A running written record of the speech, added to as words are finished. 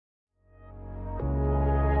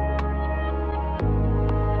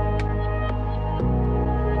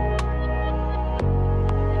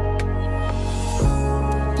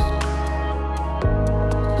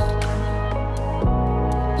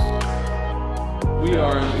We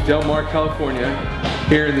are in Del Mar, California,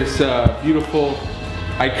 here in this beautiful,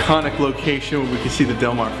 iconic location where we can see the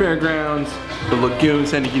Del Mar Fairgrounds, the lagoon,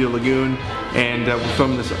 San Diego Lagoon, and we're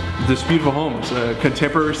from this beautiful home. It's a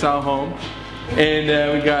contemporary style home.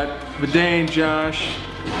 And we got Vidane, Josh,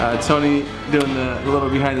 Tony doing the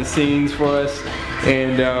little behind the scenes for us.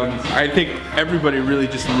 And I think everybody really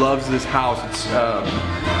just loves this house. It's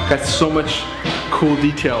got so much cool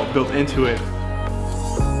detail built into it.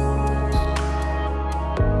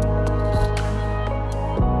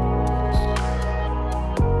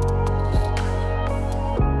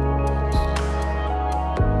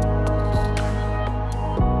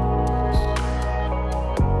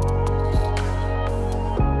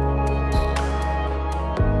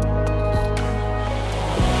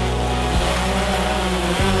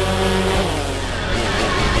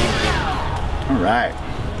 Alright,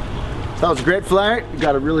 so that was a great flight. We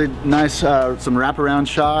got a really nice, some wraparound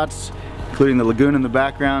shots, including the lagoon in the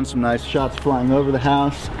background, some nice shots flying over the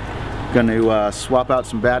house. Gonna swap out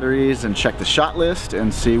some batteries and check the shot list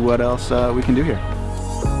and see what else we can do here.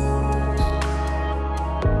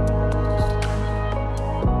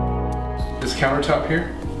 This countertop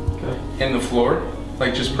here, and the floor,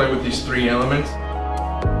 like just play with these three elements.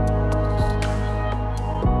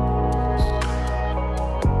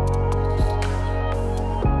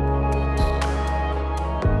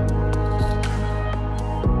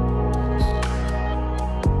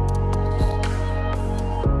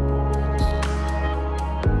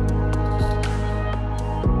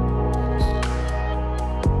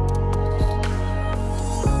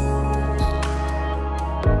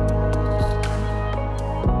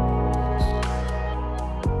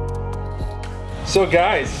 So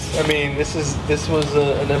guys, I mean, this was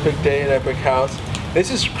an epic day, an epic house.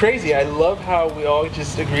 This is crazy. I love how we all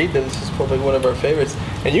just agreed that this is probably one of our favorites,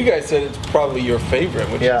 and you guys said it's probably your favorite,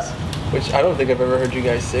 which I don't think I've ever heard you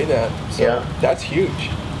guys say that. So that's huge.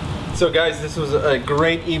 So guys, this was a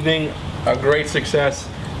great evening, a great success.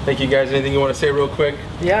 Thank you guys. Anything you want to say real quick?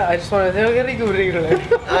 Yeah, I just want to say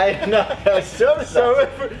I know. So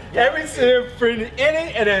every friend in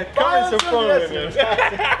it and then comments are following.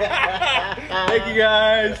 Thank you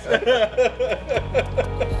guys.